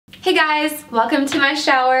Hey guys, welcome to my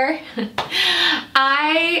shower.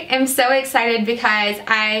 I am so excited because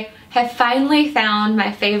I have finally found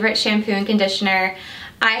my favorite shampoo and conditioner.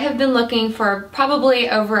 I have been looking for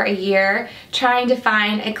probably over a year trying to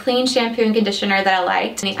find a clean shampoo and conditioner that I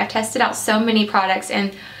liked. I've tested out so many products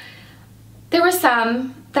and there were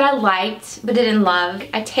some that I liked but didn't love.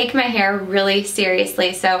 I take my hair really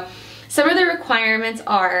seriously, so some of the requirements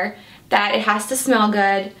are that it has to smell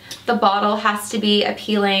good, the bottle has to be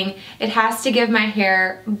appealing, it has to give my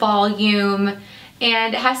hair volume,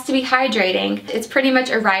 and it has to be hydrating. It's pretty much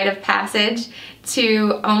a rite of passage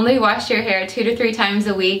to only wash your hair 2 to 3 times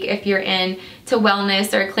a week if you're into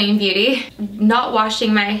wellness or clean beauty. Not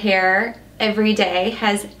washing my hair every day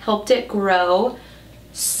has helped it grow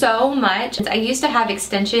so much. I used to have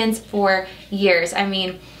extensions for years. I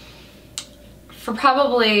mean, for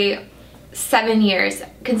probably 7 years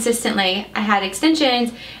consistently I had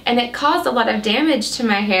extensions, and it caused a lot of damage to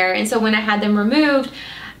my hair. And so when I had them removed,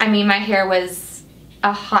 I mean, my hair was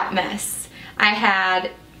a hot mess. I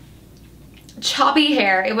had choppy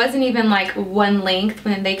hair. It wasn't even like one length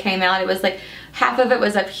when they came out. It was like half of it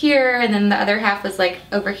was up here and then the other half was like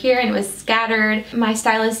over here, and it was scattered. My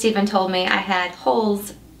stylist even told me I had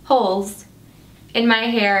holes in my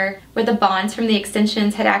hair where the bonds from the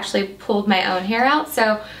extensions had actually pulled my own hair out.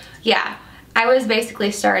 So yeah, I was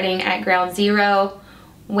basically starting at ground zero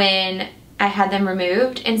when I had them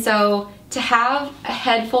removed. And so to have a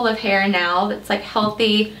head full of hair now that's like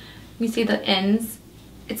healthy, you see the ends,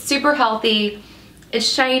 it's super healthy, it's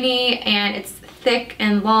shiny, and it's thick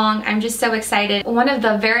and long. I'm just so excited. One of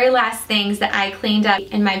the very last things that I cleaned up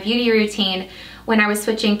in my beauty routine when I was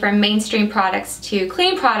switching from mainstream products to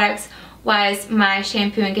clean products was my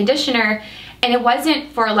shampoo and conditioner. And it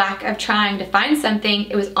wasn't for lack of trying to find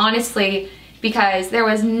something, it was honestly because there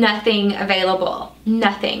was nothing available.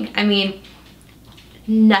 Nothing. I mean,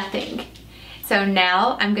 nothing. So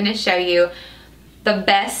now I'm gonna show you the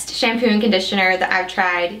best shampoo and conditioner that I've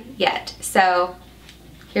tried yet. So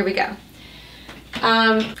here we go.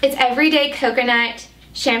 It's Everyday Coconut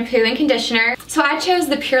shampoo and conditioner. So I chose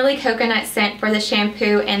the Purely Coconut scent for the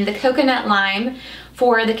shampoo and the Coconut Lime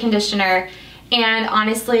for the conditioner. And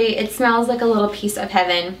honestly, it smells like a little piece of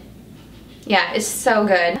heaven. Yeah, it's so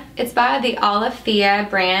good. It's by the Olafia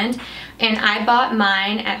brand, and I bought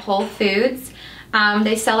mine at Whole Foods.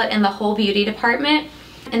 They sell it in the Whole Beauty department,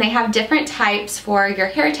 and they have different types for your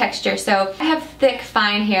hair texture. So I have thick,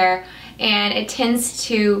 fine hair, and it tends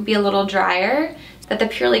to be a little drier, but the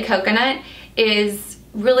Purely Coconut is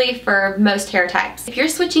really for most hair types. If you're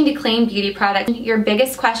switching to clean beauty products, your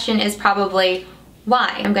biggest question is probably,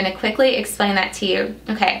 why? I'm going to quickly explain that to you.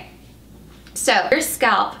 Okay, so your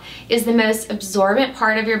scalp is the most absorbent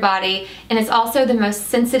part of your body, and it's also the most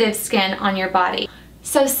sensitive skin on your body.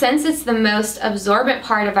 So since it's the most absorbent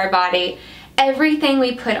part of our body, everything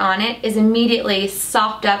we put on it is immediately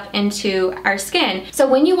soaked up into our skin. So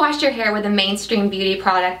when you wash your hair with a mainstream beauty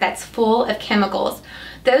product that's full of chemicals,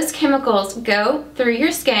 those chemicals go through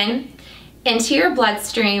your skin, into your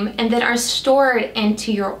bloodstream, and then are stored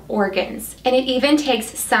into your organs. And it even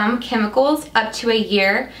takes some chemicals up to a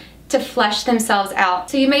year to flush themselves out.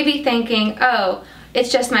 So you may be thinking, oh, it's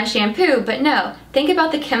just my shampoo, but no. Think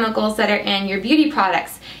about the chemicals that are in your beauty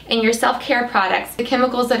products, in your self-care products, the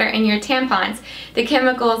chemicals that are in your tampons, the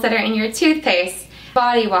chemicals that are in your toothpaste,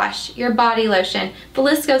 body wash, your body lotion, the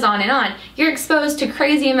list goes on and on. You're exposed to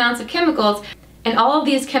crazy amounts of chemicals, and all of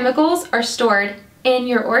these chemicals are stored in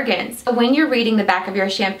your organs. When you're reading the back of your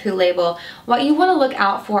shampoo label, what you want to look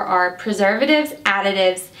out for are preservatives,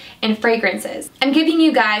 additives, and fragrances. I'm giving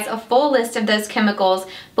you guys a full list of those chemicals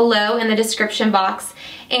below in the description box,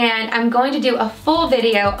 and I'm going to do a full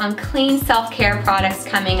video on clean self-care products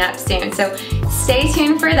coming up soon. So stay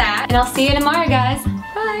tuned for that, and I'll see you tomorrow, guys.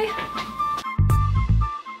 Bye!